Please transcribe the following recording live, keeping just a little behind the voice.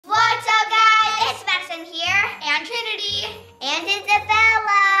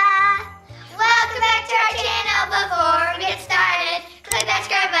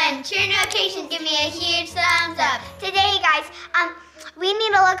and turn notifications. Give me a huge thumbs up. Today, guys, we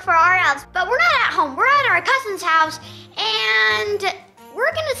need to look for our elves, but we're not at home. We're at our cousin's house, and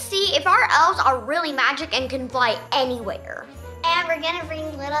we're gonna see if our elves are really magic and can fly anywhere. And we're gonna bring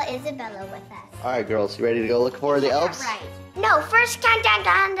little Isabella with us. All right, girls, you ready to go look for the elves? Right. No, first count down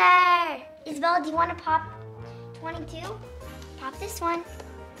thunder. Isabella, do you want to pop 22? Pop this one.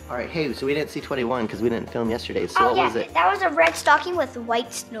 All right, hey, so we didn't see 21 because we didn't film yesterday. So what was it? That was a red stocking with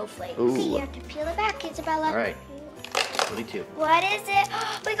white snowflakes. Ooh. See, you have to peel it back, Isabella. All right, 22. What is it?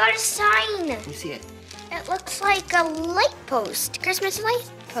 We got a sign. Let me see it. It looks like a light post, Christmas light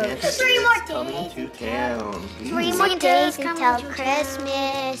post. Santa's 3 more days. coming to town. 3 more days until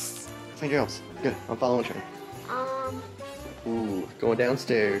Christmas. Find your elves. Good, I'm following Trent. Ooh, going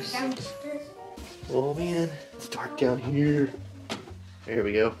downstairs. Oh man, it's dark down here. There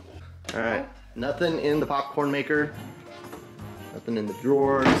we go. All right, nothing in the popcorn maker. Nothing in the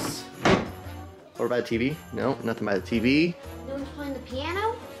drawers. Or by the TV? No, nothing by the TV. No one's playing the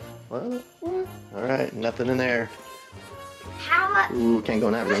piano? What? All right, nothing in there. How? Ooh, can't go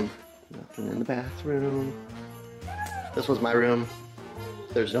in that room. Nothing in the bathroom. This was my room.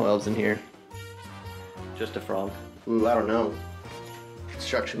 There's no elves in here. Just a frog. Ooh, I don't know.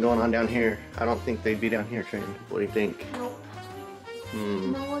 Construction going on down here. I don't think they'd be down here, Trent. What do you think? Nope.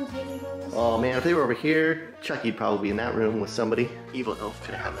 Hmm. No one's hiding from this. Oh man, if they were over here, Chucky'd probably be in that room with somebody. Evil elf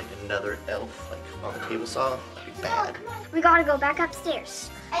could have like another elf like on the table saw. That'd be bad. We gotta go back upstairs.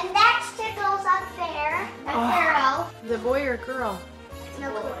 And that's Tickles up there. That's their elf. The boy or girl? No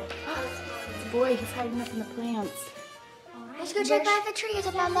boy. The boy, he's hiding up in the plants. Let's go check by the tree,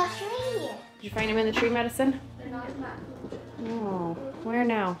 Isabella. Did you find him in the tree, Madison? Oh, where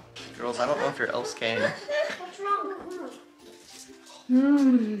now? Girls, I don't know if your elves came. What's wrong?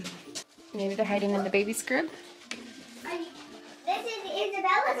 Maybe they're hiding in the baby's crib? This is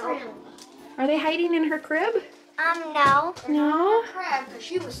Isabella's room. Are they hiding in her crib? No. No? Crib, because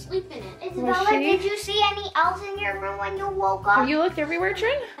she was sleeping in it. Was Isabella, she? did you see any elves in your room when you woke up? Have you looked everywhere,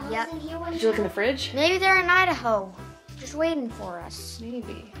 Trin? Yep. Did you look in the fridge? Maybe they're in Idaho, just waiting for us.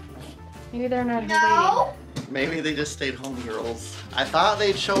 Maybe. Maybe they're not No. Maybe they just stayed home, girls. I thought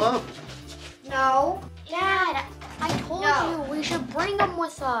they'd show up. No. Dad, I told you we should bring them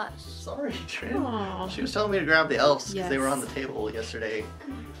with us. Sorry, Trin. Aw. She was telling me to grab the elves because they Yes. were on the table yesterday.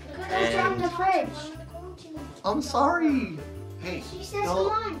 Those are in the fridge. I'm sorry. Hey, She says no.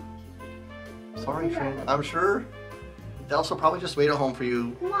 come on. Sorry, Trin. I'm sure the elves will probably just wait at home for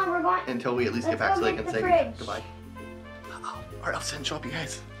you Come on, we're going. until we at least get Let's back go so they get can the say fridge. goodbye. Uh-oh, our elves didn't show up, you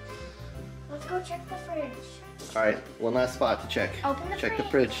guys. Let's go check the fridge. All right, one last spot to check. Open the Check the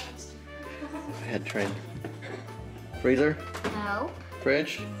fridge. fridge. Go ahead, Trin. Freezer? No.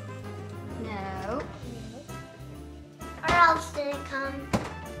 Fridge? No. Our elves didn't come.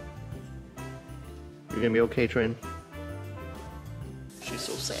 You're gonna be okay, Trin. She's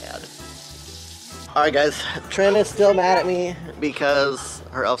so sad. Alright guys, Trin is still mad at me because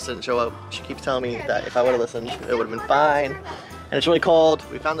her elves didn't show up. She keeps telling me that if I would have listened, it would have been fine. And it's really cold.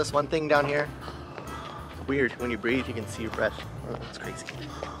 We found this one thing down here. It's weird, when you breathe, you can see your breath. Oh, it's crazy.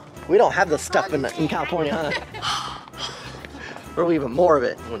 We don't have this stuff in California, huh? Or even more of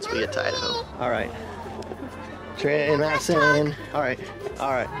it once we get to Idaho. Alright. Trin, Madison. Alright,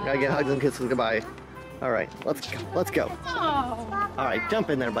 gotta get hugs and kisses goodbye. Alright, let's go. Oh. Alright, jump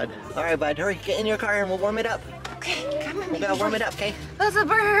in there, bud. Alright, bud, hurry, get in your car and we'll warm it up. Okay, come on. We gotta warm it up, okay? There's a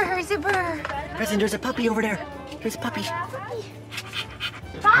bird, there's a bird. Preston, there's a puppy over there. There's a puppy.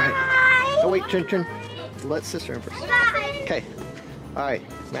 Bye. Alright. Oh wait, Trin. Let sister in first. Bye. Okay. Alright,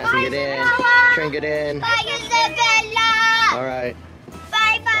 Madison, get in. Isabella. Trin, get in. Bye, Isabella. Alright.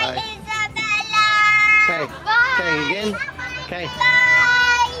 Bye, Bye. Isabella. Okay. Bye. Okay, you get in? Okay.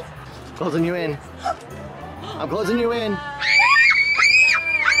 Bye. Closing you in. I'm closing you in.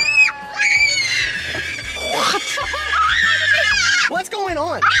 What? What's going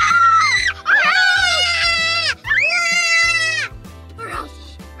on?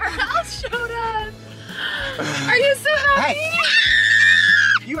 Our house showed up. Are you so happy?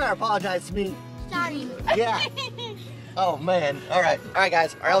 Hey! You gotta apologize to me. Sorry. Yeah. Oh man. Alright,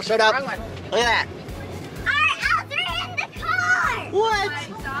 guys. Our elf showed up. Wrong one. Look at that. Our elves are in the car. What?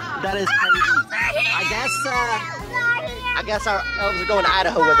 That is crazy. I guess our elves are going to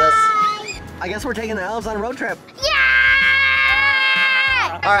Idaho with us. I guess we're taking the elves on a road trip. Yeah!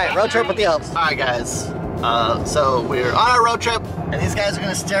 Alright, road trip with the elves. Alright guys, so we're on our road trip and these guys are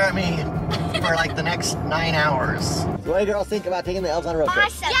gonna stare at me for like the next 9 hours. So what do you girls think about taking the elves on a road trip?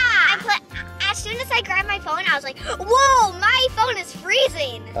 Awesome. Yeah. As soon as I grabbed my phone, I was like, whoa, my phone is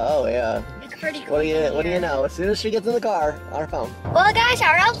freezing. Oh yeah. Pretty cool. What do you know? As soon as she gets in the car, on her phone. Well, guys,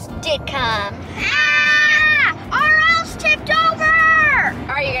 our elves did come. Ah! Our elves tipped over!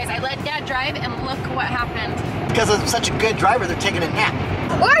 All right, you guys, I let Dad drive and look what happened. Because of such a good driver, they're taking a nap.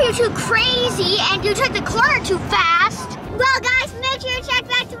 Or you're too crazy and you took the corner too fast. Well, guys, make sure you check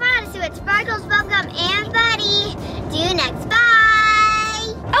back tomorrow to see what Sparkles, Bubblegum, and Buddy do next.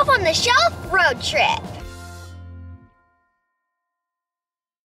 Bye! Elf on the Shelf road trip.